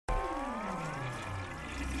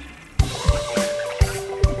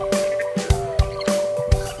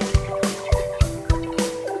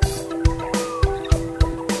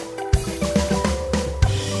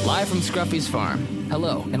Scruffy's Farm.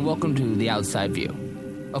 Hello, and welcome to The Outside View,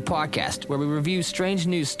 a podcast where we review strange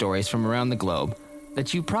news stories from around the globe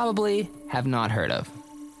that you probably have not heard of,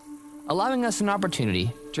 allowing us an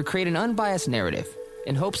opportunity to create an unbiased narrative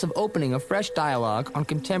in hopes of opening a fresh dialogue on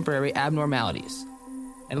contemporary abnormalities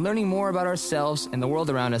and learning more about ourselves and the world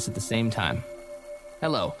around us at the same time.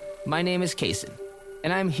 Hello, my name is Kason,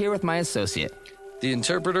 and I'm here with my associate, the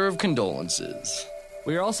interpreter of condolences.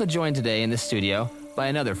 We are also joined today in the studio by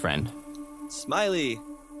another friend, Smiley.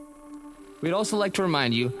 We'd also like to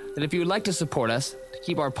remind you that if you would like to support us to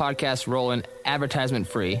keep our podcast rolling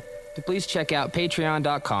advertisement-free, to please check out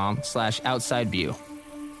patreon.com/outsideview.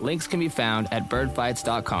 Links can be found at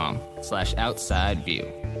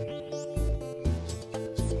birdfights.com/outsideview.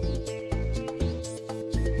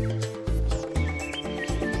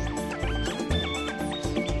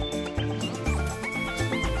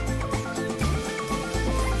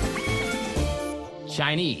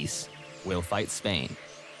 Chinese will fight Spain.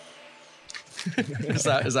 Is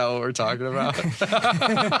that what we're talking about?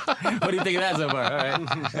 What do you think of that so far? All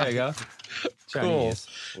right, there you go. Chinese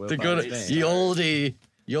cool. The good, the oldie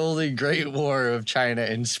Great War of China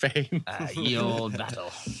and Spain. Ye old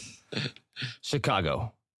battle.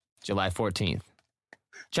 Chicago, July 14th.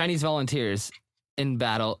 Chinese volunteers in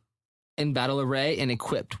battle array and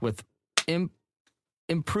equipped with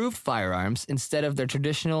improved firearms instead of their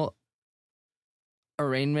traditional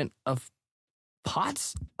arraignment of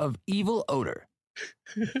pots of evil odor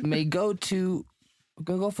may go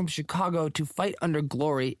from Chicago to fight under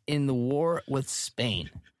glory in the war with Spain.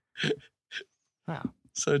 Wow.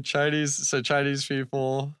 So Chinese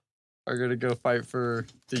people are going to go fight for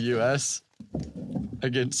the U.S.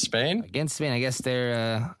 against Spain? Against Spain. I guess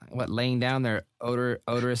they're laying down their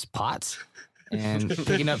odorous pots and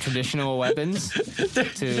picking up traditional weapons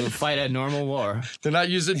to fight a normal war. They're not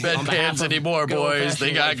using bedpans anymore, boys.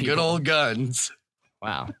 They got good old guns.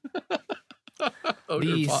 Wow.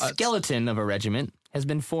 The skeleton of a regiment has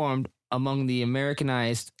been formed among the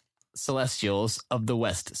Americanized Celestials of the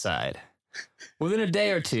West Side. Within a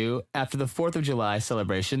day or two after the 4th of July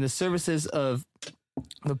celebration, the services of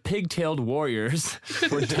the pig-tailed warriors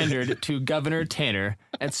were tendered to Governor Tanner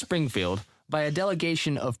at Springfield by a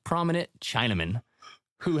delegation of prominent Chinamen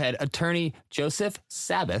who had attorney Joseph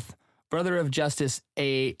Sabbath, brother of Justice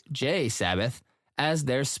A.J. Sabbath, as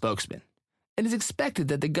their spokesman. It is expected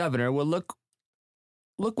that the governor will look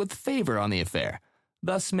with favor on the affair,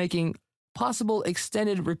 thus making possible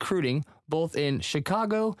extended recruiting both in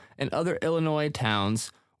Chicago and other Illinois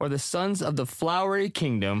towns where the sons of the Flowery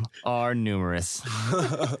Kingdom are numerous.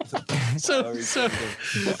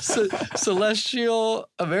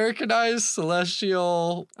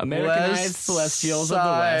 Americanized Celestials of the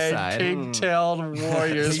West Side. Pig-tailed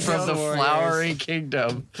warriors from the Flowery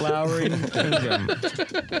Kingdom. Flowery Kingdom.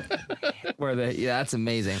 That's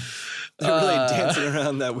amazing. They're really dancing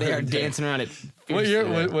around that way. They are dancing around it. What year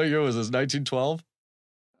was this? 1912?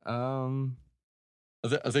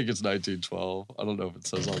 I think it's 1912. I don't know if it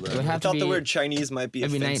says on there. I thought the word Chinese might be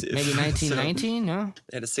offensive. Maybe 1919, no?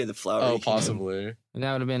 They had to say the flower. Oh, possibly.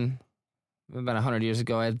 That would have been about 100 years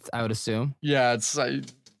ago, I would assume. Yeah, it's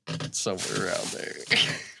somewhere around there.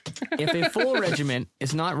 If a full regiment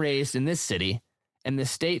is not raised in this city, and the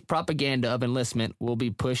state propaganda of enlistment will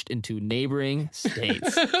be pushed into neighboring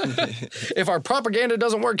states. If our propaganda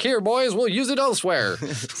doesn't work here, boys, we'll use it elsewhere.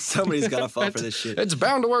 Somebody's got to fall for this shit. It's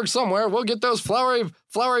bound to work somewhere. We'll get those flowery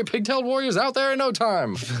pig-tailed warriors out there in no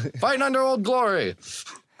time. Fighting under Old Glory. If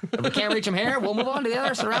we can't reach them here, we'll move on to the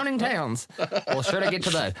other surrounding towns. We'll sure to get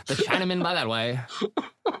to the Chinamen by that way.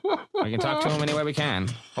 We can talk to them any way we can.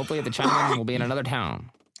 Hopefully the Chinamen will be in another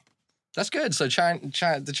town. That's good. So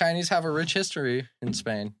the Chinese have a rich history in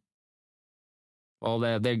Spain. Well,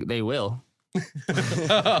 they will.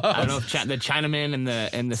 I don't know if the Chinamen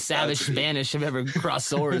and the savage Spanish have ever crossed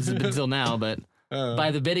swords until now, but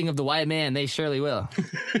by the bidding of the white man, they surely will.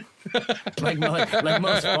 like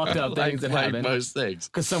most fucked up things that happen. Most things.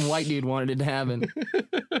 Because some white dude wanted it to happen.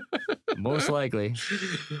 Most likely.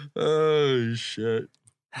 Oh, shit.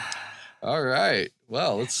 All right.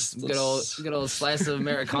 Well, let's good old slice of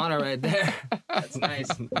Americana right there. That's nice.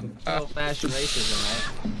 Old-fashioned racism, right?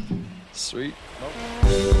 Sweet.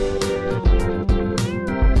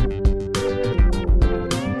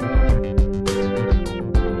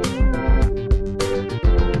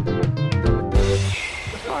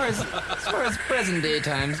 As far as present day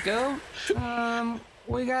times go,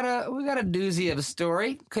 we got a doozy of a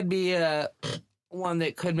story. Could be one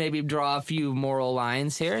that could maybe draw a few moral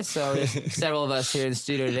lines here. So there's several of us here in the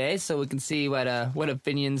studio today, so we can see what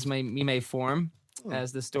opinions we may form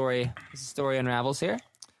as the story unravels here.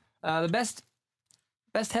 The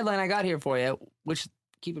best headline I got here for you, which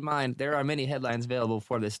keep in mind, there are many headlines available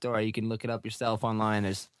for this story. You can look it up yourself online.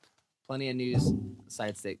 There's plenty of news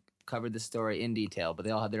sites that covered the story in detail, but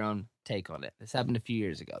they all had their own take on it. This happened a few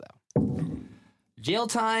years ago, though. Jail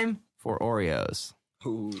time for Oreos.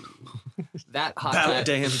 Ooh. That hot About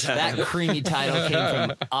damn time. That creamy title came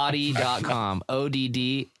from Oddee.com.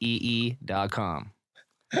 ODDEE.com.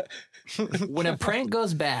 When a prank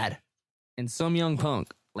goes bad and some young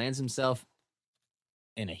punk lands himself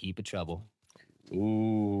in a heap of trouble.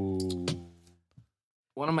 Ooh.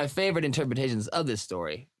 One of my favorite interpretations of this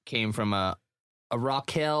story came from a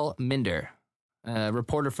Raquel Minder, a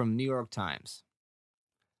reporter from New York Times.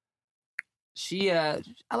 I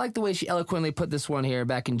like the way she eloquently put this one here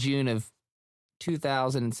back in June of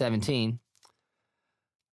 2017.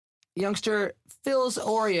 Youngster fills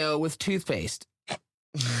Oreo with toothpaste.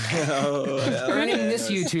 Earning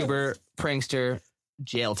this YouTuber prankster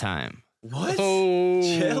jail time. What? Oh.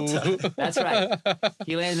 Jail time? That's right.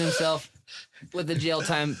 He landed himself with a jail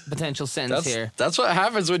time potential sentence here. That's what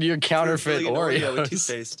happens when you counterfeit Filling an Oreo with Oreos.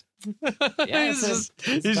 toothpaste. Yeah, he's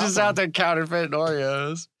just out there counterfeiting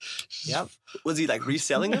Oreos. Yep. Was he like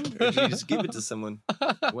reselling them, or did you just give it to someone?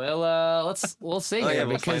 Well, we'll see here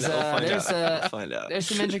We'll because find out. there's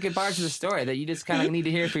some intricate parts of the story that you just kind of need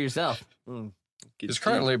to hear for yourself. He's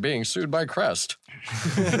currently being sued by Crest.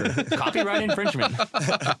 Copyright infringement.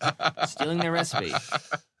 Stealing their recipe.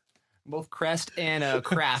 Both Crest and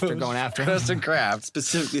Kraft are going after him. Crest and Kraft.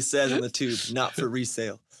 Specifically says on the tube, not for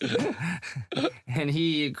resale. And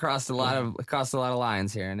he crossed a lot of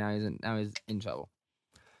lines here, and now he's in trouble.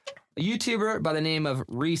 A YouTuber by the name of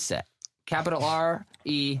Reset, capital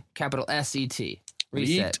R-E, capital S-E-T.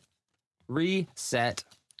 Reset. Reset.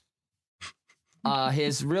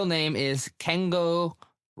 His real name is Kengo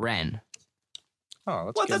Ren. Oh,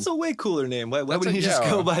 that's What? good. That's a way cooler name. Why wouldn't you yeah. just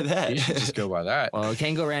go by that? You should just go by that. Well,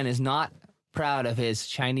 Kengo Ren is not proud of his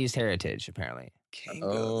Chinese heritage, apparently.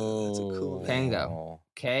 Kango. That's a cool name. Kango.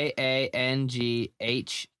 K-A-N-G-H-U-A.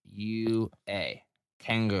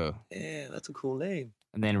 Kango. Yeah, that's a cool name.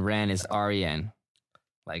 And then Ren is R-E-N.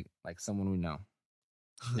 Like someone we know.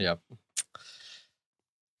 Yep.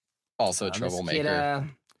 Also a troublemaker.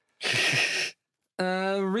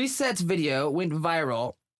 Reset's video went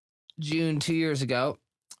viral June 2 years ago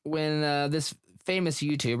when this famous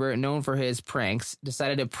YouTuber known for his pranks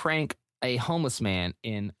decided to prank a homeless man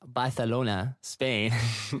in Barcelona, Spain.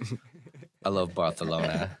 I love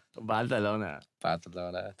Barcelona. Barcelona.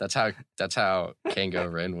 That's how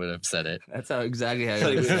Kango Ren would have said it. That's exactly how he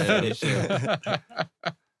would have said it.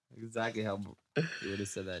 Exactly how he would have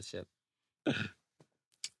said that shit.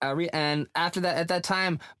 And after that, at that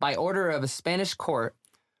time, by order of a Spanish court,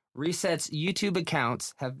 Reset's YouTube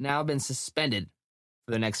accounts have now been suspended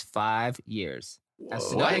for the next 5 years. As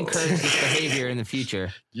to not encourage this behavior in the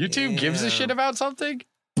future. YouTube gives a shit about something?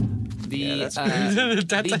 The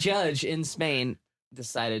judge in Spain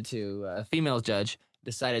decided to, a female judge,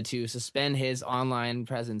 decided to suspend his online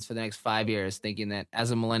presence for the next 5 years, thinking that as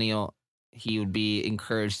a millennial, he would be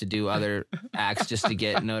encouraged to do other acts just to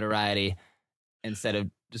get notoriety instead of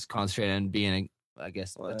just concentrating on being, a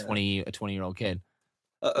 20-year-old kid.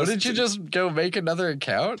 Didn't you just go make another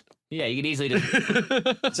account? Yeah, you could easily just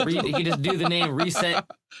you could just do the name reset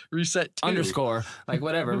 _, like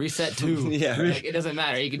whatever, reset 2. Yeah, like, it doesn't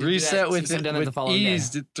matter. You could reset do that, with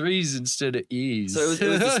E's to 3's instead of E's. So it was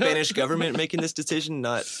the Spanish government making this decision,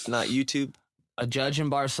 not YouTube. A judge in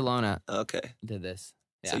Barcelona Okay, did this.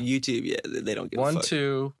 Yeah. So YouTube, they don't give a 1, fuck.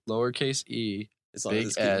 2, lowercase e, As long big as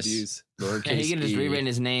it's getting S, views. lowercase Yeah, he could have just e, rewritten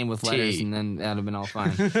his name with letters, T. and then that'd have been all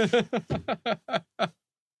fine.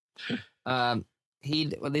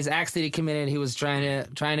 These acts that he committed, he was trying to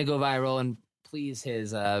go viral and please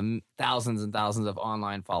his thousands and thousands of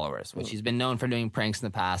online followers, which he's been known for doing pranks in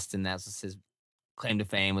the past, and that's his claim to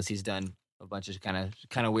fame. Was he's done a bunch of kind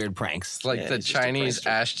of weird pranks. It's like the he's just a Chinese prankster.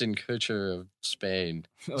 Ashton Kutcher of Spain.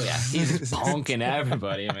 Oh yeah, he's punking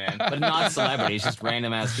everybody, man, but not celebrities, just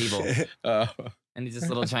random ass people. Oh. And he's this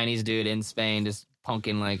little Chinese dude in Spain just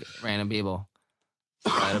punking like random people.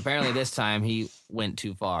 But apparently this time he went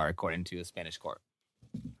too far, according to a Spanish court.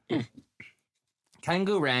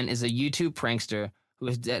 Kangu Ren is a YouTube prankster who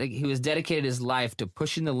has dedicated his life to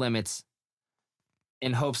pushing the limits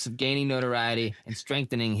in hopes of gaining notoriety and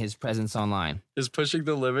strengthening his presence online. Is pushing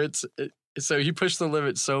the limits. So he pushed the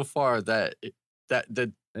limits so far that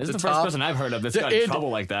This is the first person I've heard of that's got in trouble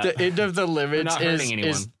like that. The end of the limits hurting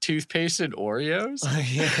is toothpaste and Oreos.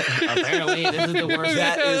 Apparently, this is the worst.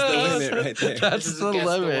 That is the limit right there. That's This is, the I guess,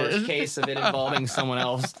 limit. the worst case of it involving someone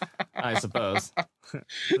else. I suppose.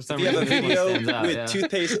 For some If you have a reason, this one video stands out, with yeah.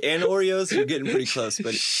 toothpaste and Oreos, you're getting pretty close.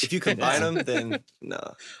 But if you combine them, then no.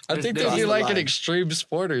 I think There's there'd be the like an line. extreme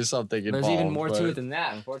sport or something involved. There's even more but... to it than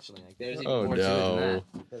that, unfortunately. Like, there's even Oh, more to it than no. that.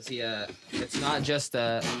 Because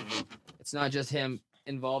it's not just him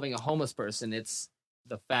involving a homeless person. It's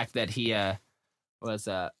the fact that he was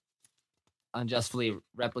unjustly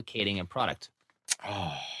replicating a product.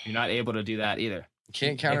 Oh, You're not able to do that either. you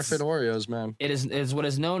can't counterfeit Oreos, man. It is what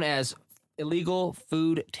is known as illegal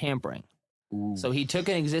food tampering. Ooh. So he took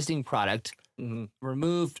an existing product, Mm-hmm.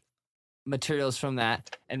 removed materials from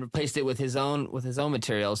that, and replaced it with his own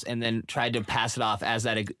materials, and then tried to pass it off as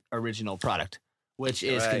that original product, which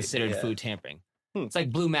is Right, considered yeah. food tampering. Hmm. It's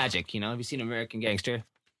like Blue Magic, Have you seen American Gangster?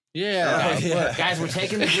 Yeah. Yeah. Guys were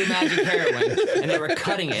taking the Blue Magic heroin and they were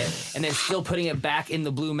cutting it and then still putting it back in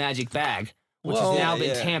the Blue Magic bag, which Whoa. has now been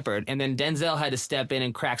Yeah. tampered. And then Denzel had to step in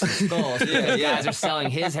and crack some skulls because guys are selling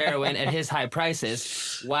his heroin at his high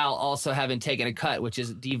prices while also having taken a cut, which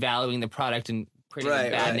is devaluing the product and creating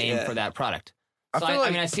a bad name for that product. So I feel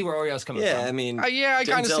like- I see where Oreo's coming Yeah, from. I mean, I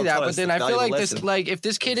kind of Denzel see that, taught but us then a I feel valuable like this, lesson. like if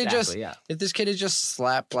this kid had just, Exactly, yeah. if this kid had just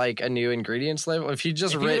slapped like a new ingredients label, if he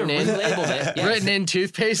just If he written in, would've relabeled it, yes. written in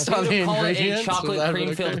toothpaste If on you the were to call it a ingredients, would chocolate that have cream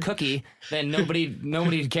been filled okay? cookie, then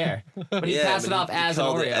nobody'd care. But he Yeah, passed it but off he as an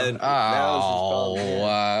called it Oreo. an- that was his Oh,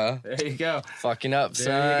 problem. There you go. fucking up, There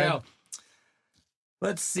son. you go.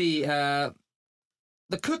 Let's see. The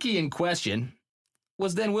cookie in question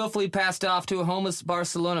was then willfully passed off to a homeless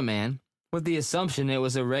Barcelona man with the assumption it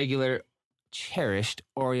was a regular, cherished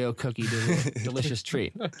Oreo cookie delicious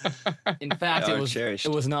treat. In fact, Oh, it cherished.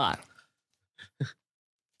 was not.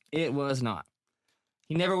 It was not.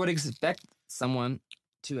 He never would expect someone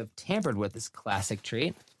to have tampered with this classic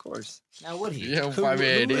treat. Of course. Now, would he? Yeah, Who- I who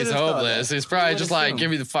mean, would he's have thought homeless. that? He's probably would just like, assume?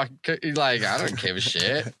 give me the fucking cookie. Like, I don't give a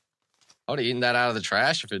shit. I would have eaten that out of the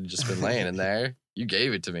trash if it had just been laying in there. You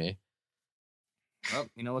gave it to me.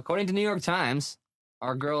 Well, according to New York Times,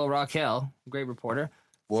 our girl Raquel, great reporter,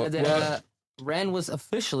 What? said that Ren was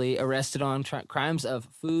officially arrested on crimes of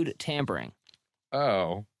food tampering,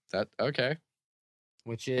 Oh, that okay.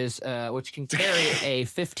 which can carry a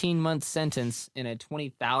 15-month sentence and a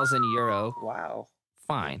 20,000 euro Wow.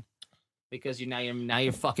 fine, because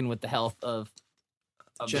you're fucking with the health of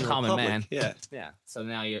the General common public, man. Yeah. Yeah. So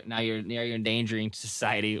now you're endangering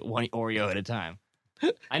society one Oreo at a time.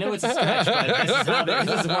 I know it's a stretch,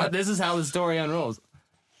 but this is how the story unrolls.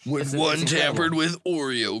 When It's incredible. with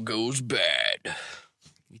Oreo goes bad.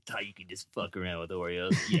 You thought you could just fuck around with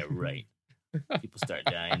Oreos? Yeah, right. People start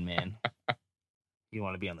dying, man. You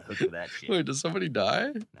want to be on the hook for that shit. Wait, does somebody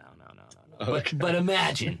die? No. Okay. But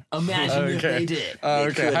imagine if they did.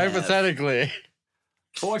 Okay, could have. hypothetically.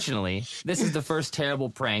 Fortunately, this is the first terrible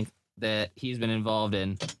prank that he's been involved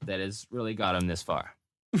in that has really got him this far.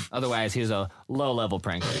 Otherwise, he was a low-level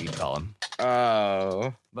prankster, you'd call him.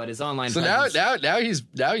 Oh. But his online So presence,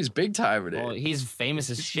 now he's big time in it. well, he's famous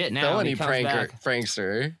as shit now. Felony He comes back.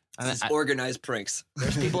 prankster. And This is organized pranks.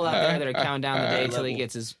 there's people out there that are counting down the day until he Level.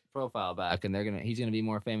 gets his profile back, and he's gonna be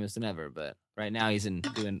more famous than ever. But right now, he's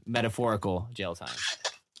doing metaphorical jail time,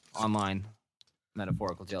 online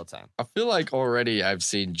metaphorical jail time. I feel like already I've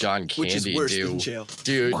seen John Which is Candy worse do than jail. Worse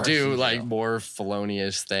do than like jail. more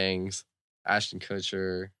felonious things. Ashton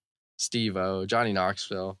Kutcher, Steve-O, Johnny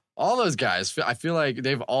Knoxville, all those guys. I feel like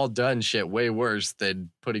they've all done shit way worse than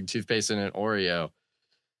putting toothpaste in an Oreo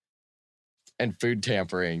and food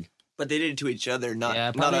tampering. But they did it to each other, not Yeah,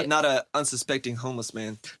 not probably- not a unsuspecting homeless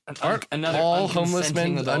man. Aren't Another all homeless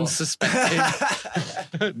unconsenting men adult.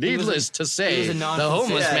 unsuspecting? Needless to say, he was a the non-consenting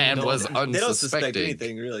homeless man adult. was They don't suspect unsuspecting.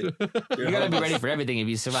 anything, really. You gotta be ready for everything if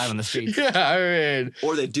you survive on the streets. Yeah, I mean,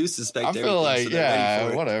 Or they do suspect I everything. feel like so they're ready yeah,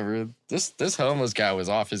 for it. whatever. This homeless guy was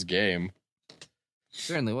off his game.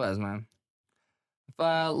 Certainly was, man.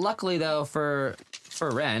 Luckily, though, for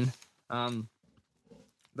Ren,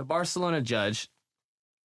 the Barcelona judge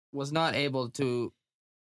was not able to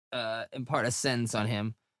impart a sentence on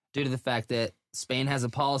him due to the fact that Spain has a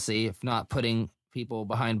policy of not putting people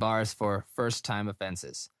behind bars for first-time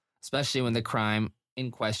offenses, especially when the crime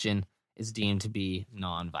in question is deemed to be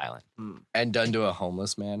non-violent. And done to a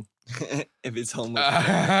homeless man. If it's homeless.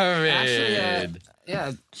 I Actually, mean,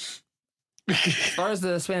 yeah. As far as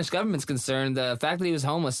the Spanish government's concerned, the fact that he was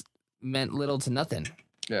homeless meant little to nothing.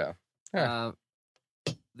 yeah.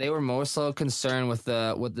 They were more so concerned with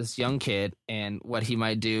this young kid and what he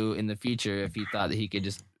might do in the future if he thought that he could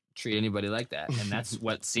just treat anybody like that. And that's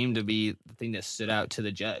what seemed to be the thing that stood out to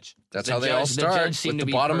the judge. That's The how they all judge start, seemed with to the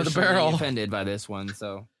be bottom of the personally barrel. offended by this one.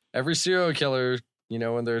 So Every serial killer,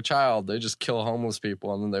 when they're a child, they just kill homeless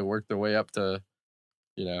people and then they work their way up to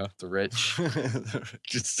You know, the rich.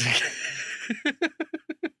 Just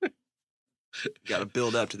got to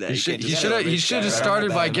build up to that. he should have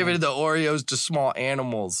started by giving the Oreos to small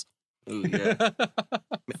animals. Ooh, yeah.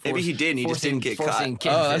 Maybe he did and he just didn't get caught.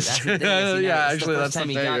 That's true. That's the first time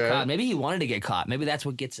he thing, got right? caught. Maybe he wanted to get caught. Maybe that's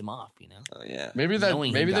what gets him off, you know? Oh, yeah. Maybe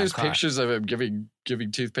there's caught. pictures of him giving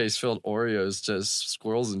toothpaste filled Oreos to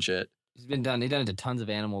squirrels and shit. He's done it to tons of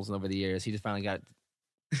animals over the years. He just finally got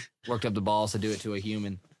worked up the balls to do it to a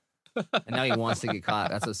human. And now he wants to get caught.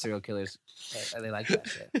 That's what serial killers, they like that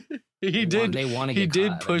shit. They want to get caught. He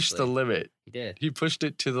did push the limit. He did. He pushed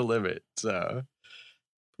it to the limit. So,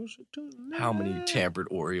 how many tampered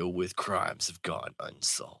Oreo with crimes have gone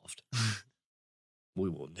unsolved? We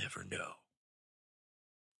will never know.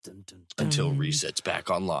 Until Reset's back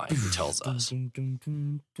online and tells us. What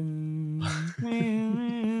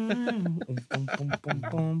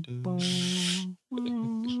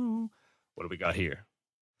do we got here?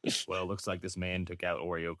 Well, it looks like this man took out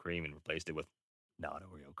Oreo cream and replaced it with not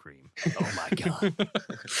Oreo cream. Oh my god.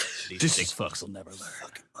 These sick fucks will never learn.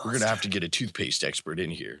 We're going to have to get a toothpaste expert in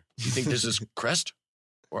here. You think this is Crest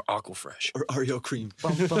or Aquafresh? Or Oreo cream.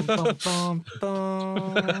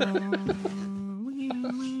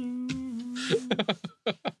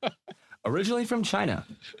 Originally from China,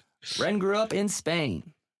 Ren grew up in Spain,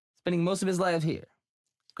 spending most of his life here.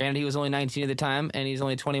 Granted, he was only 19 at the time, and he's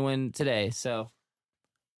only 21 today, so...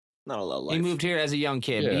 Not a lot of life. He moved here as a young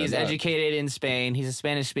kid, but he's educated in Spain. He's a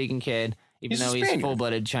Spanish-speaking kid, even though he's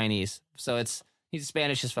full-blooded Chinese. So he's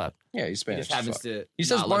Spanish as fuck. Yeah, he's Spanish. He just happens to he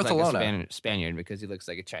says not look Barcelona. like a Spaniard because he looks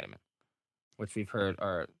like a Chinaman, which we've heard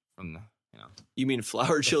are from the, You mean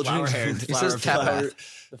flower children? He says tap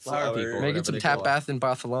bath. The flower people. Making some tap bath in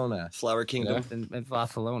Barcelona. Flower Kingdom. In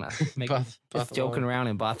Barcelona. Just joking around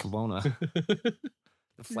in Barcelona.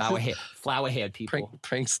 The flower haired people.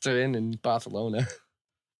 Prankstering in Barcelona.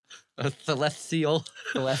 A celestial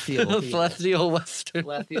western. Celestial west.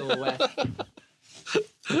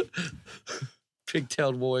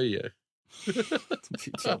 Pigtailed warrior. That's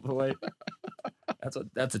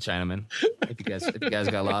a Chinaman. If you guys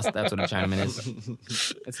got lost, that's what a Chinaman is.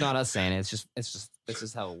 It's not us saying it. It's just this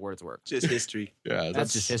is how words work. Just history. Yeah,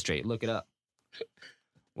 that's just history. Look it up.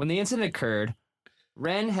 When the incident occurred,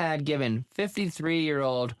 Ren had given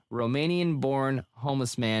 53-year-old Romanian-born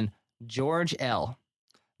homeless man George L.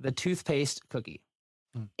 the toothpaste cookie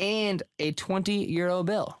and a 20-euro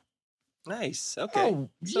bill. Nice. Okay. Oh,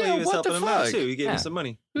 so yeah, he was what helping the him out fuck? too. He gave him some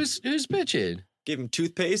money. Who's bitching? Gave him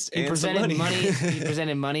toothpaste He and some presented money. He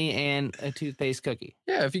presented money and a toothpaste cookie.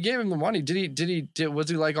 Yeah, if you gave him the money, was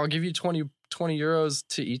he like, I'll give you 20 euros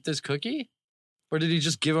to eat this cookie? Or did he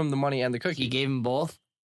just give him the money and the cookie? He gave him both.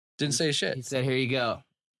 Didn't say shit. He said, "Here you go."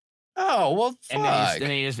 Oh, well, fuck.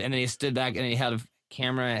 And then he stood back and he held a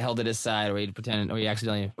camera held at his side, or he pretended, or he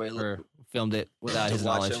accidentally filmed it without his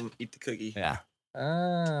knowledge. Watch him eat the cookie. Yeah.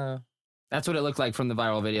 Oh. That's what it looked like from the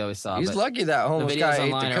viral video we saw. He's lucky that homeless guy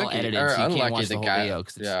ate the cookie. Edited, or so you can't unlucky watch the whole guy. video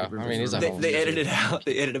Yeah, I mean, he's a homeless They edited it out.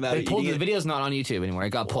 They edited him out. The video's not on YouTube anymore.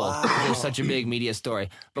 It got pulled. It was such a big media story.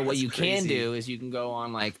 But what you can do is you can go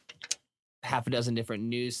on like half a dozen different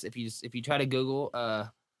news. If you try to Google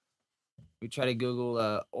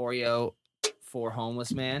Oreo for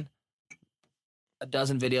homeless man, a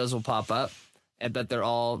dozen videos will pop up, but they're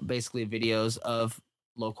all basically videos of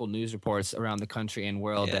local news reports around the country and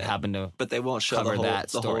world that happen to but they won't show cover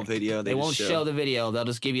the whole video. They won't show the video. They'll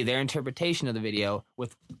just give you their interpretation of the video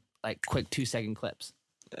with like quick 2-second clips.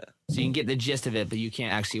 Yeah. So you can get the gist of it, but you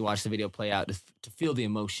can't actually watch the video play out to feel the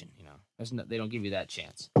emotion. They don't give you that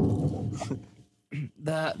chance.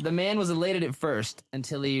 The man was elated at first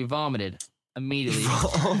until he vomited immediately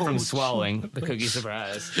from swallowing the cookie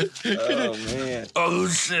surprise. Oh, man. Oh,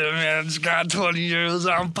 shit, man. Just got 20 euros.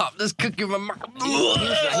 I'll pop this cookie in my mouth. He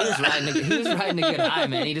was riding a good high,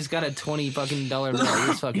 man. He just got a $20 bill. He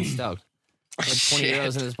was fucking stoked. He had 20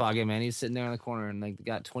 euros in his pocket, man. He's sitting there in the corner and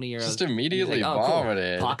got 20 euros. Just immediately Cool.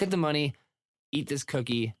 vomited. Pocket the money, eat this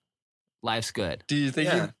cookie. Life's good. Do you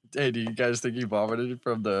think do you guys think he vomited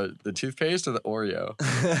from the toothpaste or the Oreo?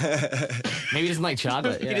 Maybe he doesn't like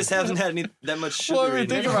chocolate. Yeah. He just hasn't had that much sugar. Well, I mean,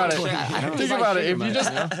 think about it. Think about it.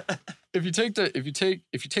 Sugar, If you take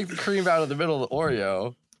the cream out of the middle of the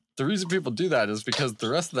Oreo, the reason people do that is because the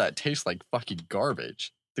rest of that tastes like fucking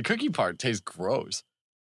garbage. The cookie part tastes gross.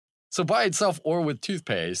 So by itself or with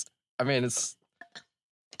toothpaste, I mean it's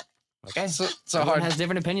okay. So Everyone hard. Has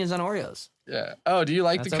different opinions on Oreos. Yeah. Oh, do you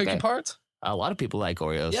like the cookie parts? A lot of people like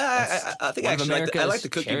Oreos. Yeah, I think actually I like the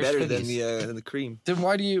cookie better than the cream. Then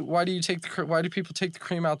why do people take the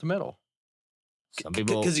cream out the middle? Some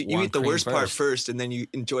people Because you want eat the cream worst part first, and then you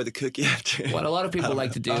enjoy the cookie after. What a lot of people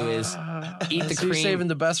like to do is eat the So you're cream. saving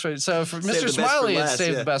the best for. So for Save the Mr. best Smiley, for it's last,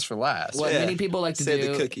 save yeah. the best for last. What Yeah. many people like to Save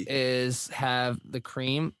the do cookie. is have the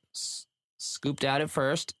cream scooped out at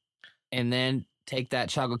first, and then take that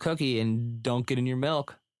chocolate cookie and dunk it in your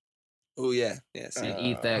milk Oh yeah, yeah. See, and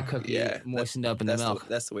eat that cookie yeah, moistened up in the that's milk.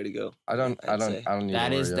 that's the way to go. I don't need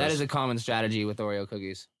That Oreos. is a common strategy with Oreo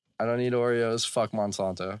cookies. I don't need Oreos. Fuck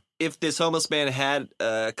Monsanto. If this homeless man had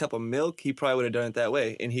a cup of milk, he probably would have done it that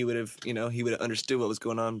way, and he would have, understood what was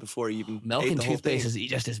going on before he even Milk ate and the whole thing. toothpaste is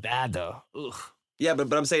just as bad though. Ugh. Yeah,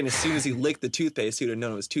 but I'm saying as soon as he licked the toothpaste, he would have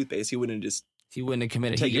known it was toothpaste. He wouldn't have just. He wouldn't have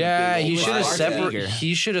committed. Take He- it. Yeah, big he old should have bar separated. bigger.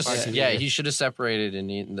 He should have. Far Yeah, bigger. he should have separated and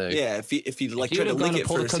eaten the. Yeah, if he If he tried to would've gone lick to it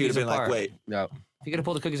pull the first, he would have been cookies like, apart. wait. Yeah. If he could have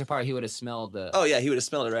pulled the cookies apart, he would have smelled the. Oh yeah, he would have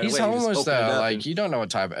smelled it right He's away. He just homeless opened it though. up Like and- you don't know what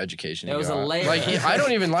type of education There he was a got. layer. Like I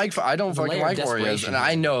don't even like. I don't There's a fucking layer of like Oreos, desperation. and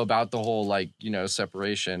I know about the whole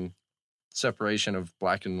separation of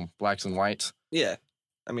blacks and whites. yeah.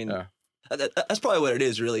 I mean, Yeah. that's probably what it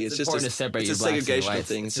is. Really, it's just important to separate it's a your blacks and segregational whites.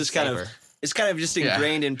 thing. It's just safer. it's kind of just Yeah.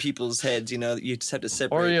 ingrained in people's heads. You just have to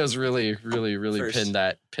separate. Oreos really First. pinned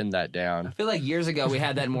that I down. feel like years ago we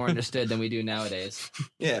had that more understood than we do nowadays.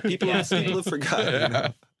 Yeah, people Yes. people have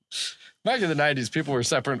forgotten. Back in the 90s, people were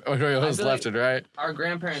separating I Oreos feel left like- and right. Our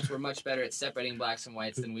grandparents were much better at separating blacks and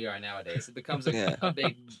whites than we are nowadays. It becomes a, Yeah. a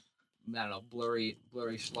big, I don't know, blurry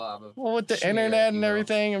slob of. Well, with the Smear, internet if you and will.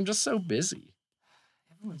 everything, I'm just so busy.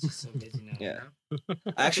 Everyone's just so busy now. Yeah. You know?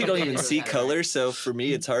 I actually don't even Yeah. see color, so for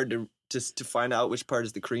me, it's hard to find out which part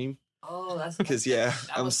is the cream. Oh, that's Because yeah,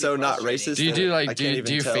 That I'm must be so not frustrating. racist. Do you that do I can't do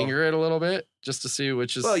even you tell. finger it a little bit just to see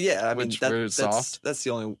which is? Well, yeah, I mean where it's soft? that's the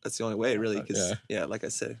only way really. Because yeah, like I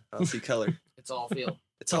said, I don't see color. It's all feel.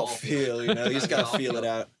 It's all feel, you just gotta feel it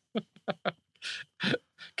out.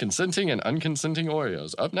 Consenting and unconsenting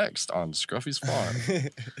Oreos. Up next on Scruffy's Farm.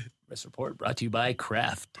 This report brought to you by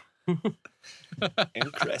Kraft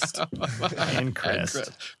And crest. and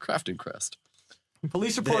Crest. Kraft and Crest.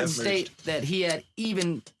 Police They reports have state that he had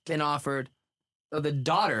even been offered, the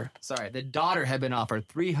daughter had been offered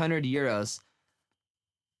 300 euros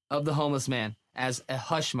of the homeless man as a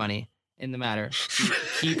hush money in the matter.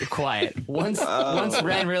 Keep quiet. Once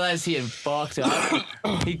Ren realized he had fucked up,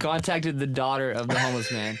 he contacted the daughter of the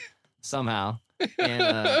homeless man somehow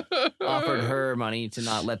and offered her money to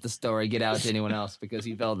not let the story get out to anyone else because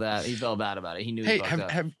he felt bad about it. He knew he Hey, fucked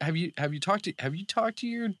up. have you talked to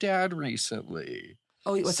your dad recently?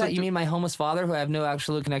 Oh, what's that? You mean my homeless father who I have no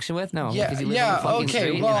absolute connection with? No. Yeah, because he lives yeah, on the fucking okay,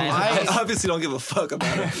 street well, and I I- obviously don't give a fuck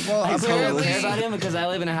about it. Well, I still don't care about apparently, him because I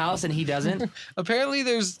live in a house and he doesn't. apparently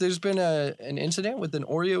there's been an incident with an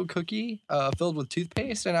Oreo cookie filled with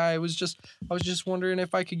toothpaste, and I was just wondering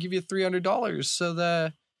if I could give you $300 so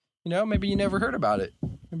that maybe you never heard about it.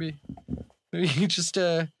 Maybe you just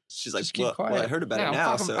She's like, Just keep well, quiet. I heard about No, it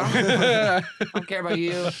now, fuck 'em. so. I don't care about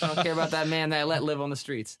you. I don't care about that man that I let live on the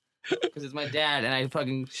streets because it's my dad and I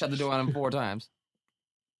fucking shut the door on him 4 times.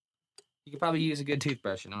 You could probably use a good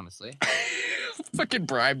toothbrushing, honestly. fucking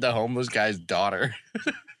bribe the homeless guy's daughter.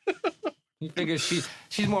 He figures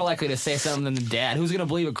she's more likely to say something than the dad. Who's gonna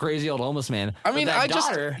believe a crazy old homeless man? I mean, But that I just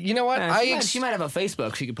daughter, you know what she might have a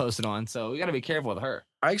Facebook she could post it on, so we got to be careful with her.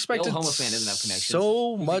 I The expected old homeless man doesn't have connections.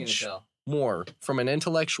 so Who's he gonna much tell? more from an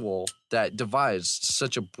intellectual that devised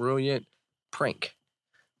such a brilliant prank.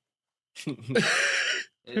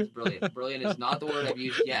 It is brilliant. Brilliant is not the word I've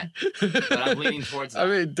used yet, but I'm leaning towards I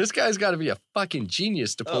that. mean, this guy's got to be a fucking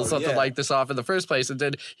genius to pull Oh, something yeah. like this off in the first place, and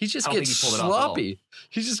then he just I don't gets think he pulled it off at all. sloppy.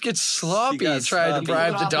 He just gets sloppy got trying to sloppy.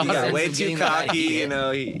 bribe the He He got daughter. got way Sense of too getting that cocky,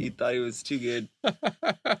 idea. he thought he was too good.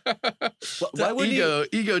 The Why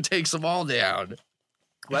wouldn't ego takes them all down.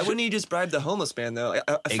 Why wouldn't he just bribe the homeless man though?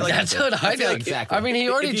 I feel like That's what I feel know. like Exactly. I mean, he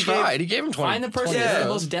already if you tried. He gave him 20. Find the person 20 that's the euros.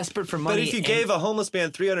 most desperate for money. But if you and- gave a homeless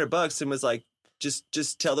man $300 and was like,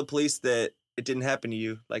 just tell the police that it didn't happen to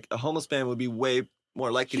you, like a homeless man would be way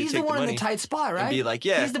more likely he's to take the one money in the tight spot, right? and be like,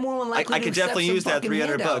 yeah, he's the one likely I to could accept definitely some use that fucking $300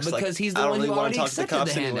 handout like, because he's the I don't one really who wanna already talk to the accepted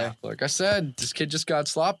cops the anyway. handout. Like I said, this kid just got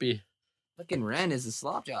sloppy. Fucking Ren is a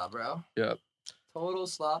slop job, bro. Yep. Total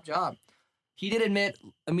slop job. He did admit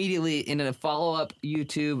immediately in a follow-up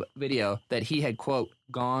YouTube video that he had, quote,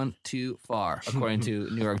 gone too far, according to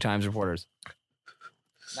New York Times reporters.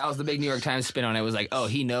 That was the big New York Times spin on it. It was like, oh,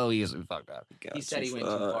 he was fucked up. Got He said he went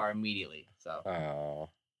too far immediately. So Oh.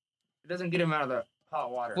 it doesn't get him out of the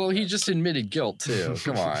hot water. Well, he just admitted guilt too.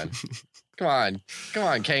 Come on. Come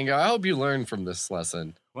on, Kango. I hope you learn from this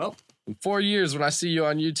lesson. Well, In 4 years, when I see you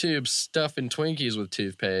on YouTube stuffing Twinkies with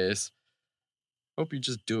toothpaste, hope you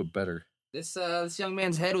just do it better. This young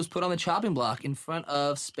man's head was put on the chopping block in front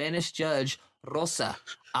of Spanish judge Rosa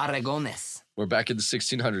Aragones. We're back in the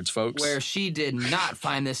 1600s, folks. Where she did not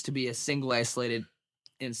find this to be a single isolated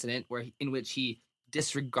incident in which he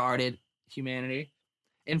disregarded humanity.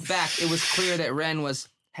 In fact, it was clear that Ren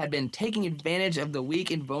had been taking advantage of the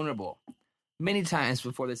weak and vulnerable many times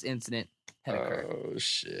before this incident had occurred. Oh,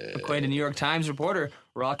 shit. According to New York Times reporter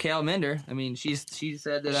Raquel Mender, I mean, she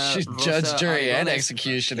said that... she's judge, jury, and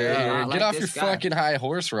executioner here. Get off your fucking high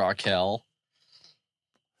horse, Raquel.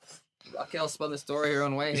 Raquel spun the story her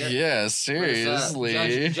own way here. Yeah,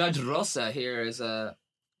 seriously. Judge Rosa here is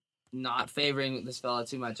not favoring this fella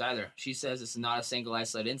too much either. She says it's not a single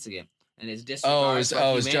isolated incident. And it's disregard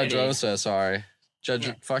for it's Judge Rosa, sorry. Judge,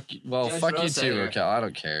 yeah. Fuck you Rosa too, Raquel. I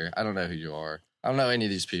don't care. I don't know who you are. I don't know any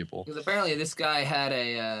of these people. Because apparently this guy had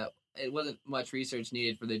it wasn't much research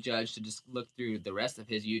needed for the judge to just look through the rest of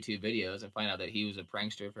his YouTube videos and find out that he was a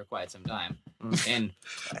prankster for quite some time. And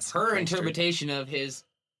her interpretation of his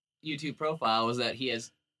YouTube profile was that he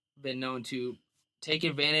has been known to take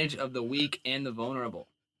advantage of the weak and the vulnerable.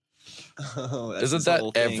 Oh, isn't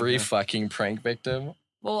that every fucking prank victim?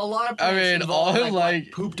 Well, a lot of pranks involve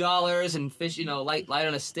like poop dollars and fish, light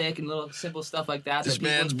on a stick and little simple stuff like that. This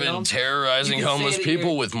man's been terrorizing homeless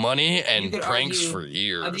people with money and pranks for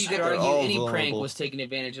years. I think you could argue any prank was taking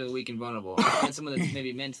advantage of the weak and vulnerable. And someone that's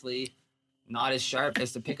maybe mentally not as sharp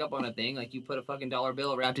as to pick up on a thing, like you put a fucking dollar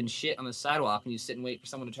bill wrapped in shit on the sidewalk and you sit and wait for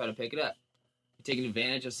someone to try to pick it up. You're taking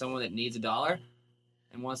advantage of someone that needs $1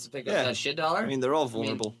 and wants to pick up that shit dollar. I mean, they're all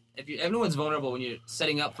vulnerable. Everyone's vulnerable when you're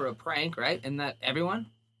setting up for a prank, right? Isn't that everyone?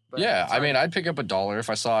 But, yeah, I mean, I'd pick up $1 if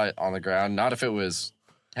I saw it on the ground. Not if it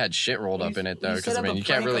had shit rolled up in it, though, because, I mean, you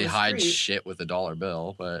can't really hide shit with $1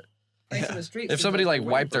 bill, but if somebody,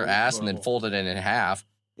 wiped their ass and then folded it in half,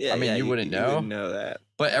 I mean, you wouldn't know. You wouldn't know that.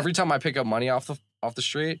 But every time I pick up money off the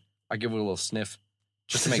street, I give it a little sniff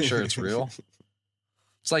just to make sure it's real.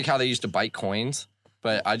 It's like how they used to bite coins,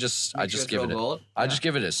 but I just give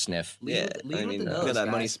it a sniff. Lead with the nose, get that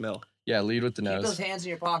guys. money smell. Yeah, lead with the nose. Keep those hands in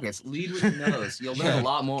your pockets. Lead with the nose. You'll learn a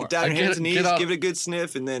lot more. Get down on your hands and knees, give it a good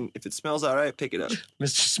sniff, and then if it smells all right, pick it up.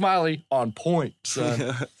 Mr. Smiley, on point,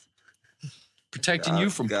 son. Protecting you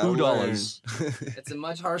from $2. It's a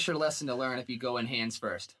much harsher lesson to learn if you go in hands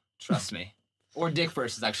first. Trust me. Or dick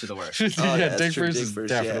first is actually the worst. Dick first is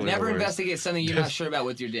definitely Never the worst. investigate something you're not sure about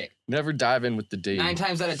with your dick. Never dive in with the D. 9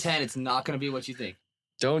 times out of 10, it's not going to be what you think.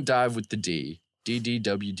 Don't dive with the D.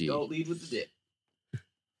 DDWD. Don't lead with the dick.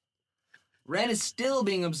 Ren is still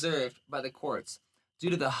being observed by the courts due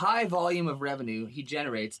to the high volume of revenue he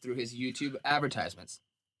generates through his YouTube advertisements.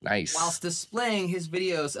 Nice. Whilst displaying his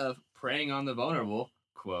videos of preying on the vulnerable,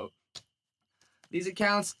 quote, these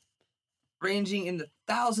accounts ranging in the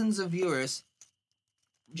thousands of viewers,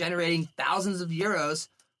 generating thousands of euros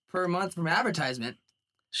per month from advertisement.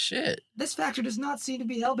 Shit. This factor does not seem to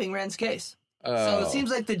be helping Ren's case. Oh. So it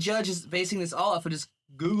seems like the judge is basing this all off of just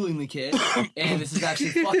Googling the kid, and this is actually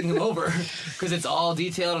fucking him over because it's all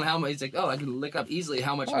detailed on how much. He's like, I can look up easily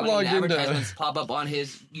how much money and advertisements pop up on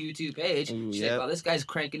his YouTube page. She's like, this guy's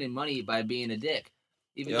cranking in money by being a dick.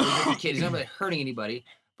 Even though he's a kid, he's not really hurting anybody,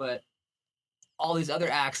 but all these other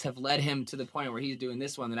acts have led him to the point where he's doing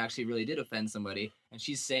this one that actually really did offend somebody, and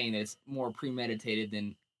she's saying that it's more premeditated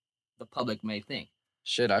than the public may think.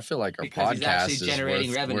 Shit, I feel like our podcast is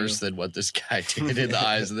worse than what this guy did in the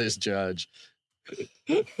eyes of this judge.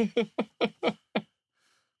 It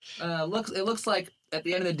looks like at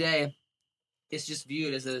the end of the day, it's just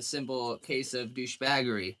viewed as a simple case of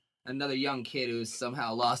douchebaggery. Another young kid who's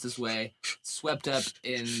somehow lost his way, swept up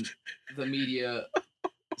in the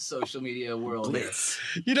social media world.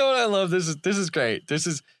 You know what I love? This is great. This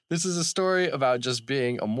is a story about just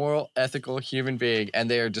being a moral, ethical human being, and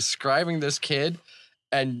they are describing this kid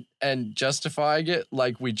and justifying it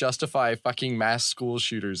like we justify fucking mass school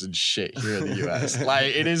shooters and shit here in the U.S.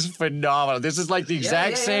 Like, it is phenomenal. This is like the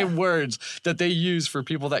exact same words that they use for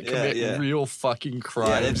people that commit real fucking crimes.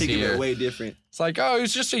 Yeah, they think here. of it way different. It's like,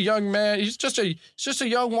 he's just a young man. He's just a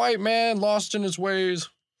young white man lost in his ways.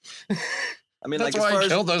 I mean, that's why he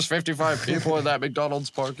killed those 55 people in that McDonald's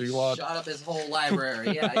parking lot. Shot up his whole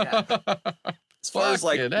library. Yeah. As far as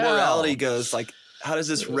morality goes, how does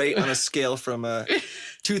this rate on a scale from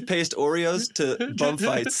toothpaste Oreos to bum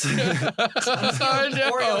fights?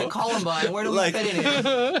 Oreo and Columbine. Where do we fit in here?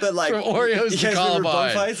 But from Oreos to Columbine,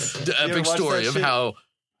 bum fights? The epic story of how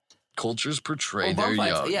cultures portray their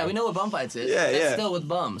young. Yeah, we know what bum fights is. Yeah, That's still with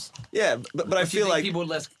bums. Yeah, but I feel like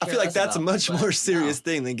that's a much more serious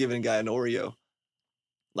thing than giving a guy an Oreo.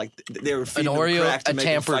 Like they were feeding them crack to make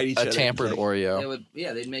them fight each other. A tampered Oreo.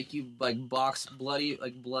 They'd make you box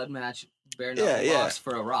blood match bare knuckle box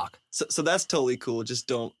for a rock. So that's totally cool. Just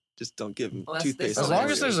don't give them toothpaste. As long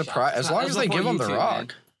as there's a price, as long as they give them the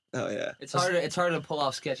rock. Man. Oh yeah. It's harder to pull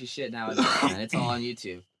off sketchy shit nowadays, man. It's all on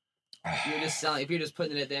YouTube. If you're just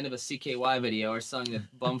putting it at the end of a CKY video or selling the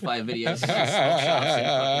bum fight videos to smoke shops and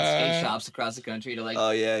fucking skate shops across the country to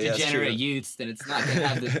degenerate youths, then it's not gonna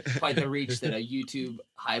have quite the reach that a YouTube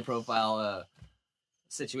high profile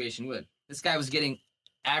situation would. This guy was getting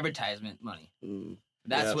advertisement money.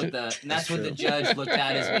 That's what the judge looked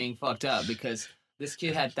at as being fucked up, because this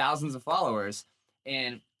kid had thousands of followers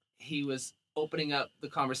and he was opening up the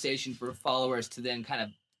conversation for followers to then kind of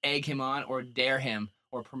egg him on or dare him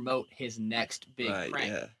or promote his next big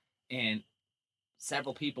prank. Yeah. And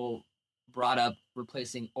several people brought up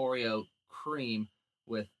replacing Oreo cream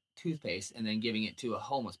with toothpaste and then giving it to a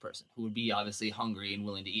homeless person who would be obviously hungry and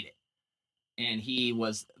willing to eat it. And he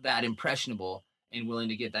was that impressionable and willing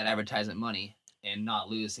to get that advertisement money and not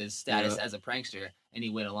lose his status as a prankster, and he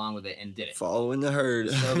went along with it and did it. Following the herd.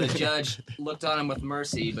 So the judge looked on him with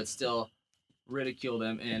mercy, but still ridiculed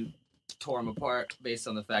him and tore him apart based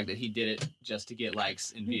on the fact that he did it just to get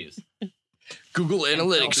likes and views. Google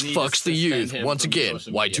Analytics fucks the youth once again.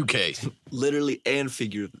 Y2K. Literally and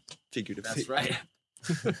figuratively. That's right.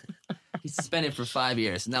 He's suspended for 5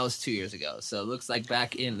 years, and that was 2 years ago. So it looks like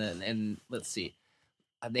back in let's see,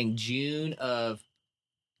 I think June of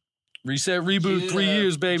Reset Reboot, 3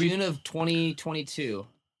 years, baby. June of 2022.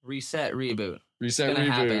 Reset Reboot. Reset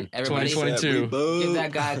Reboot. Everybody 2022. Give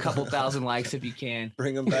that guy a couple thousand likes if you can.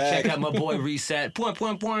 Bring him back. Check out my boy Reset. Point.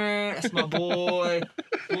 That's my boy.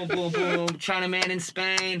 Boom, boom, boom. Chinaman in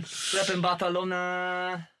Spain. Repping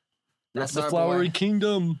Barcelona. That's the Flowery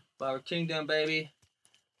Kingdom. Flower Kingdom, baby.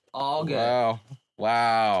 All good.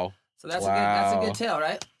 Wow. So that's a good tale,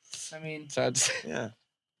 right? I mean, yeah.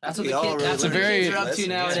 That's what the kids are up to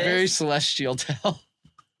nowadays. It's a very celestial tale.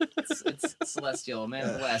 It's celestial, man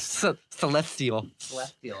of the West. Celestial.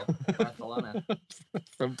 Barcelona.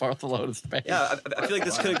 From Barcelona, Spain. Yeah, I feel like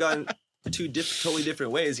this could have gone two totally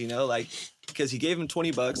different ways, like, because he gave him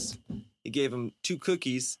 $20, he gave him 2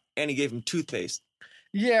 cookies, and he gave him toothpaste.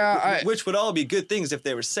 Yeah. Which would all be good things if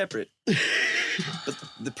they were separate. But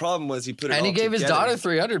the problem was he put it all together. And he gave his daughter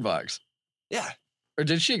 $300. Yeah. Or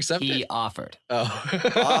did she accept it? He offered.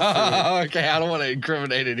 Oh. Okay, I don't want to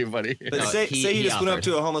incriminate anybody. But say he just went up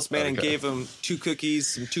to a homeless man and gave him 2 cookies,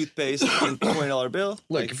 some toothpaste, and a $20 bill.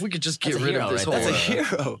 Look, if we could just get rid of this whole that's a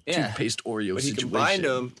hero. Toothpaste Oreo but situation. He combined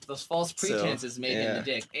them. Those false pretenses made him the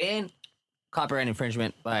dick. And copyright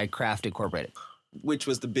infringement by Kraft Incorporated. Which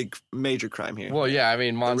was the big major crime here. Well, yeah, I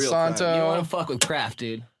mean, Monsanto. You don't want to fuck with Kraft,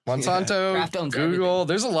 dude. Monsanto, Kraft owns Google. everything.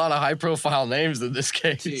 There's a lot of high-profile names in this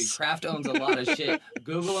case. Dude, Kraft owns a lot of shit.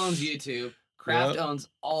 Google owns YouTube. Kraft owns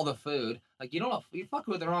all the food. Like, you're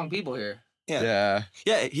fucking with the wrong people here. Yeah.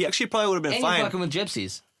 He actually probably would have been fine. You're fucking with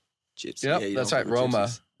gypsies. Yep, that's right. Roma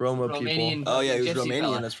people. Oh yeah, he was Romanian.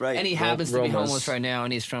 Fella. That's right. And he happens to be homeless right now,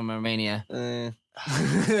 and he's from Romania.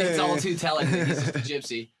 It's all too telling that he's just a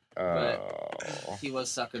gypsy. But he was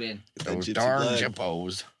suckered in. Those darn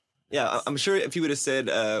gyppos. Yeah, I'm sure if he would have said,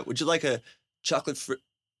 would you like a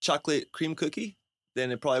chocolate cream cookie?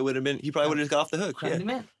 Then it probably would have been, he probably would have got off the hook. Creme de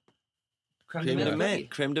menthe.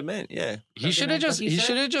 Creme de menthe, yeah. He should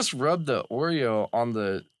have just rubbed the Oreo on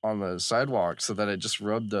the sidewalk so that it just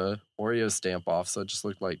rubbed the Oreo stamp off, so it just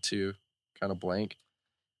looked like 2 kind of blank.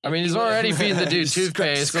 I mean, he's already feeding the dude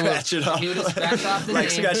toothpaste. Scratch it off. He would have scratched off the name.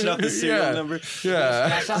 Scratching off the serial number. Yeah.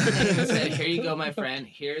 Scratched off the name and said, here you go, my friend.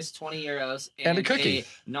 Here's 20 euros. And a cookie. A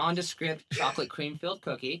nondescript chocolate cream-filled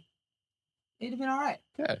cookie. It'd have been all right.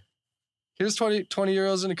 Yeah. Here's 20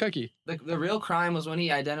 euros and a cookie. The real crime was when he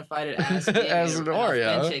identified it as, as an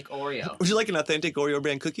Oreo. Authentic Oreo. Would you like an authentic Oreo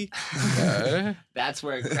brand cookie? That's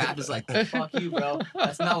where Kraft is like, well, fuck you, bro.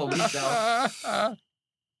 That's not what we sell.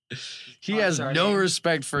 He has no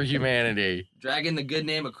respect for humanity. Dragging the good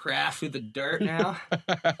name of Kraft through the dirt now.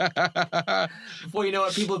 Before you know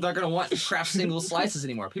it, people aren't going to want Kraft single slices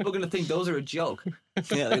anymore. People are going to think those are a joke.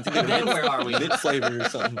 Yeah, they think then where are we? Mint flavor or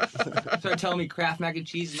something. Start telling me Kraft mac and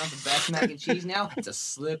cheese is not the best mac and cheese now? It's a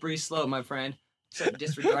slippery slope, my friend. Start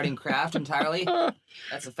disregarding Kraft entirely.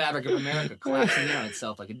 That's the fabric of America collapsing in on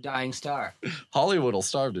itself like a dying star. Hollywood will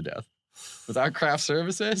starve to death. Without Kraft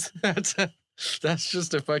services, that's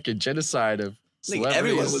just a fucking genocide of celebrities.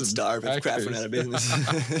 Everyone would starve if Kraft went out of business.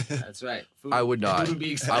 That's right. Food, I would not. Food would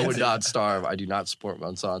be I would not starve. I do not support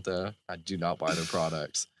Monsanto. I do not buy their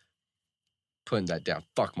products. Putting that down.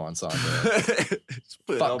 Fuck Monsanto.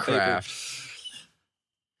 Fuck Kraft.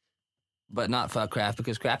 But not fuck Kraft,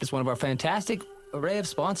 because Kraft is one of our fantastic array of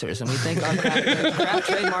sponsors, and we thank our Kraft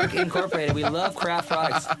Trademark Incorporated. We love Kraft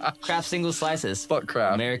products. Kraft single slices. Fuck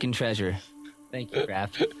Kraft. American treasure. Thank you,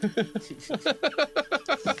 Kraft.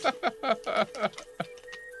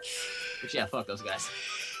 But yeah, fuck those guys.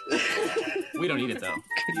 We don't eat it, though.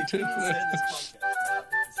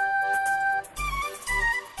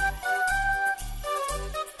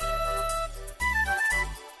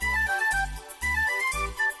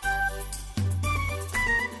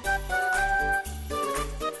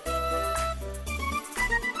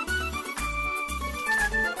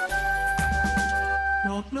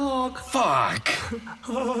 Knock, knock. Fuck.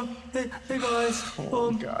 Hey guys.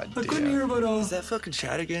 God I couldn't hear about Is that fucking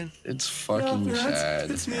Chad again? It's fucking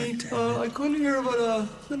Chad. It's me. I couldn't hear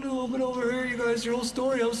about been over here, you guys. Your whole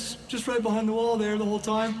story. I was just right behind the wall there the whole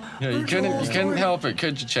time. Yeah, you couldn't help it,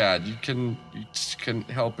 could you, Chad? You just couldn't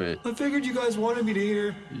help it. I figured you guys wanted me to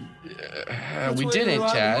hear. We didn't,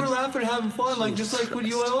 Chad. We were laughing, having fun, like just like what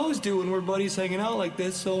you always do when we're buddies hanging out like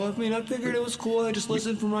this. So I mean, I figured it was cool. I just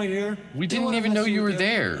listened from right here. We didn't even know you were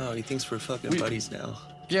there. Oh, he thinks we're fucking buddies now.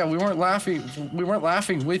 Yeah, we weren't laughing. We weren't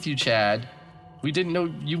laughing with you, Chad. We didn't know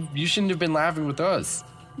you. You shouldn't have been laughing with us.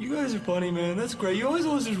 You guys are funny, man. That's great. You always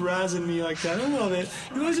just razzing me like that. I love it.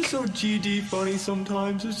 You guys are so GD funny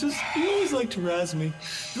sometimes. It's just, you always like to razz me.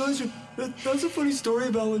 You guys are, that was a funny story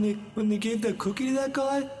about when they gave that cookie to that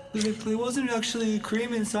guy. There wasn't actually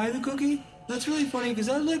cream inside the cookie. That's really funny because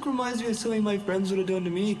that like reminds me of something my friends would have done to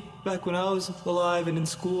me back when I was alive and in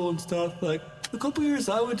school and stuff. Like a couple years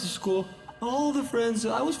I went to school, all the friends,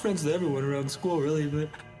 I was friends with everyone around school really, but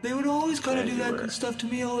they would always kind of do that good stuff to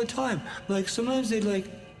me all the time. Like sometimes they'd like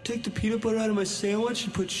take the peanut butter out of my sandwich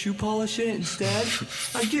and put shoe polish in it instead.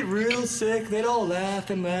 I'd get real sick. They'd all laugh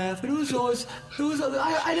and laugh. And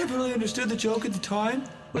I never really understood the joke at the time.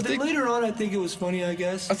 But then later on, I think it was funny, I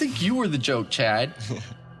guess. I think you were the joke, Chad.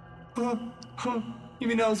 You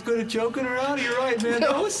mean I was good at joking around? You're right, man. They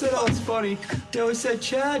always said I was funny. They always said,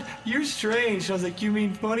 Chad, you're strange. I was like, you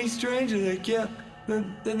mean funny strange? And they're like, yeah.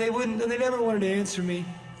 Then they never wanted to answer me.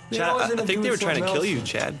 Chad, I think they were trying to kill you,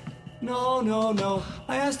 Chad. No.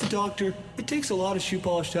 I asked the doctor. It takes a lot of shoe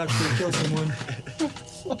polish to actually kill someone.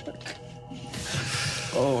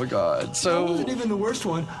 Oh my God. So that wasn't even the worst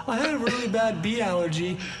one. I had a really bad bee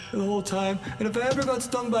allergy the whole time, and if I ever got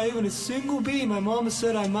stung by even a single bee, my mama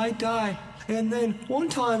said I might die. And then one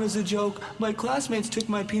time, as a joke, my classmates took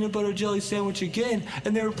my peanut butter jelly sandwich again,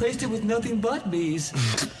 and they replaced it with nothing but bees.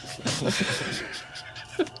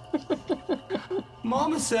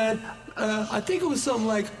 Mama said, I think it was something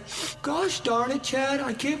like, gosh darn it, Chad,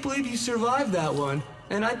 I can't believe you survived that one.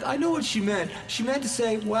 And I know what she meant. She meant to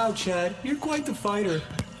say, wow, Chad, you're quite the fighter.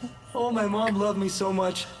 Oh, my mom loved me so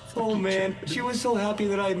much. Oh, man, she was so happy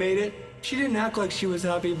that I made it. She didn't act like she was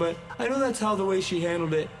happy, but I know that's how the way she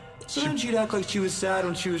handled it. Sometimes she'd act like she was sad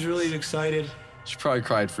when she was really excited. She probably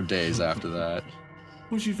cried for days after that.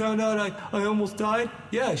 When she found out I almost died,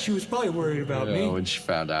 yeah, she was probably worried about me. When she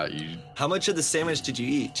found out you... How much of the sandwich did you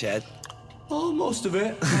eat, Chad? Oh, most of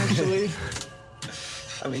it, actually.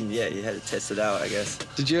 I mean, yeah, you had to test it out, I guess.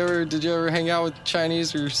 Did you ever hang out with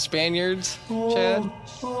Chinese or Spaniards, Chad?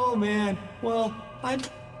 Oh, man. Well,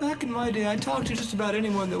 back in my day, I talked to just about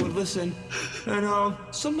anyone that would listen. And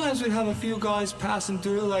sometimes we'd have a few guys passing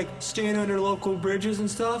through, like staying under local bridges and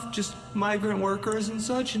stuff, just migrant workers and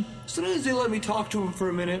such. And sometimes they let me talk to them for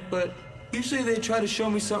a minute, but usually they try to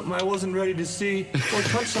show me something I wasn't ready to see or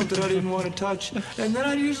touch something I didn't want to touch. And then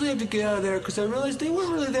I'd usually have to get out of there because I realized they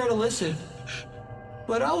weren't really there to listen.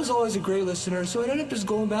 But I was always a great listener, so I'd end up just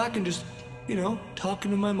going back and just, talking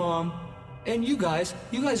to my mom. And you guys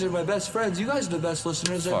are my best friends. You guys are the best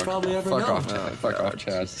listeners I've probably ever known. Fuck off,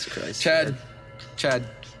 Chad. Chad,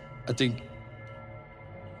 I think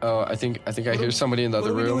I hear somebody in the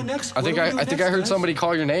other room. I think I heard somebody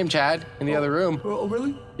call your name, Chad, in the other room. Oh,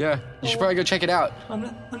 really? Yeah, you should probably go check it out. I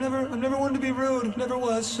never wanted to be rude. Never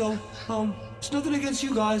was. So, it's nothing against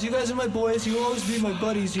you guys. You guys are my boys. You'll always be my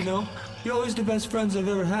buddies. You're always the best friends I've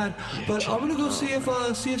ever had. But I'm gonna go see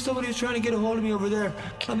if somebody's trying to get a hold of me over there.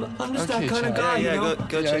 I'm just that kind of guy,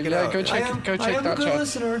 Go check it out. Go check I am a good Chad.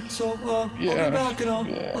 listener, so I'll be back and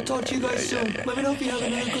I'll talk to you guys soon. Let me know if you have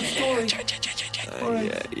another good story. All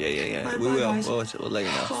right. Yeah. Right, We bye, will. guys. We'll let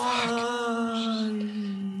you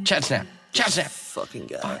know. Chad snap. Fucking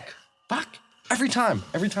guy. Fuck. Every time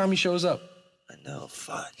he shows up. I know,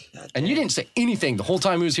 fuck. And you didn't say anything the whole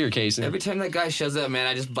time he was here, Casey. Every time that guy shows up, man,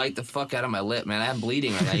 I just bite the fuck out of my lip, man. I'm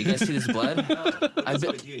bleeding right now. You guys see this blood? I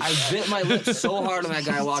bit my lip so hard when that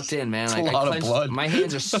guy walked in, man. Like, a lot of blood. My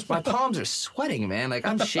palms are sweating, man. Like,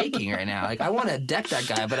 I'm shaking right now. Like, I want to deck that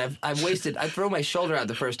guy, but I've wasted. I threw my shoulder out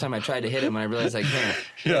the first time I tried to hit him, and I realized I can't.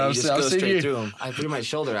 Yeah, you just go straight through him. I threw my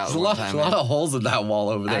shoulder out. There's a lot of holes in that wall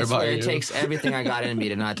over there. I swear by it you. takes everything I got in me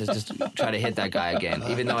to not just try to hit that guy again,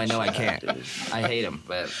 even though I know I can't. I hate him,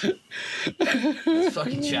 but it's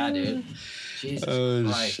fucking Chad, dude. Jesus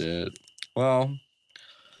Christ. Shit. Well,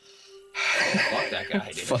 fuck that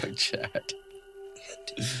guy, dude. Fuck Chad.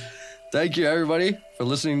 Thank you, everybody, for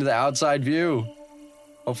listening to The Outside View.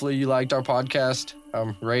 Hopefully you liked our podcast.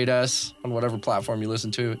 Rate us on whatever platform you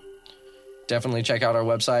listen to. Definitely check out our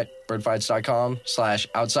website,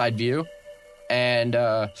 birdfights.com/outsideview. And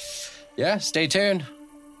yeah, stay tuned.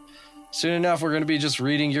 Soon enough, we're going to be just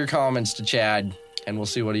reading your comments to Chad, and we'll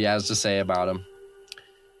see what he has to say about him.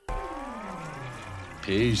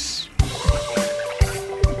 Peace.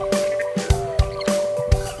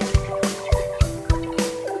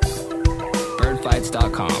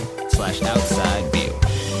 birdfights.com/outsideview.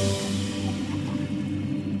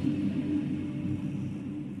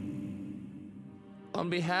 On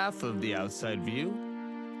behalf of The Outside View,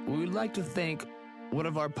 we would like to thank one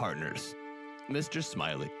of our partners, Mr.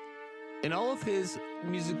 Smiley, and all of his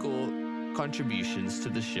musical contributions to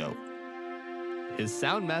the show, his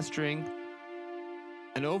sound mastering,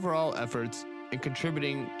 and overall efforts in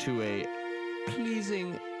contributing to a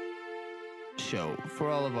pleasing show for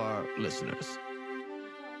all of our listeners.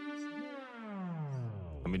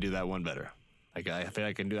 Let me do that one better. I feel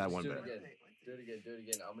I can do that one better. Do it again.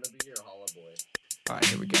 I'm going to be your hollow boy. All right,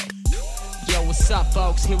 here we go. Yo, what's up,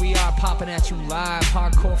 folks? Here we are, popping at you live.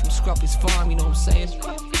 Hardcore from Scruffy's Farm, you know what I'm saying?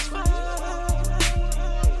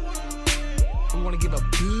 We want to give a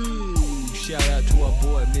big shout out to our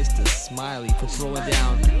boy, Mr. Smiley, for throwing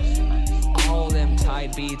down all them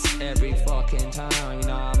tight beats every fucking time, you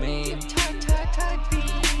know what I mean? That's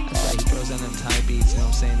right, he throws down them tight beats, you know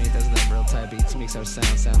what I'm saying? He does them real tight beats, makes our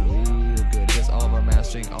sound real good. Does all of our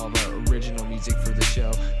mastering, all of our original music for the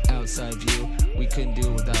show. Outside View, we couldn't do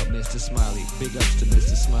it without Mr. Smiley. Big ups to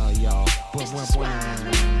Mr. Smiley, y'all.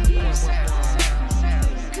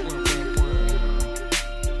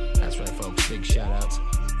 That's right, folks. Big shout outs.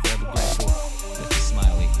 Forever grateful. Mr.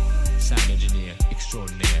 Smiley, sound engineer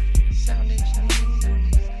extraordinaire. Sound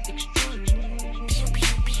engineer extraordinaire.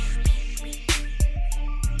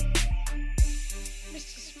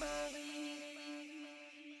 Mr. Smiley.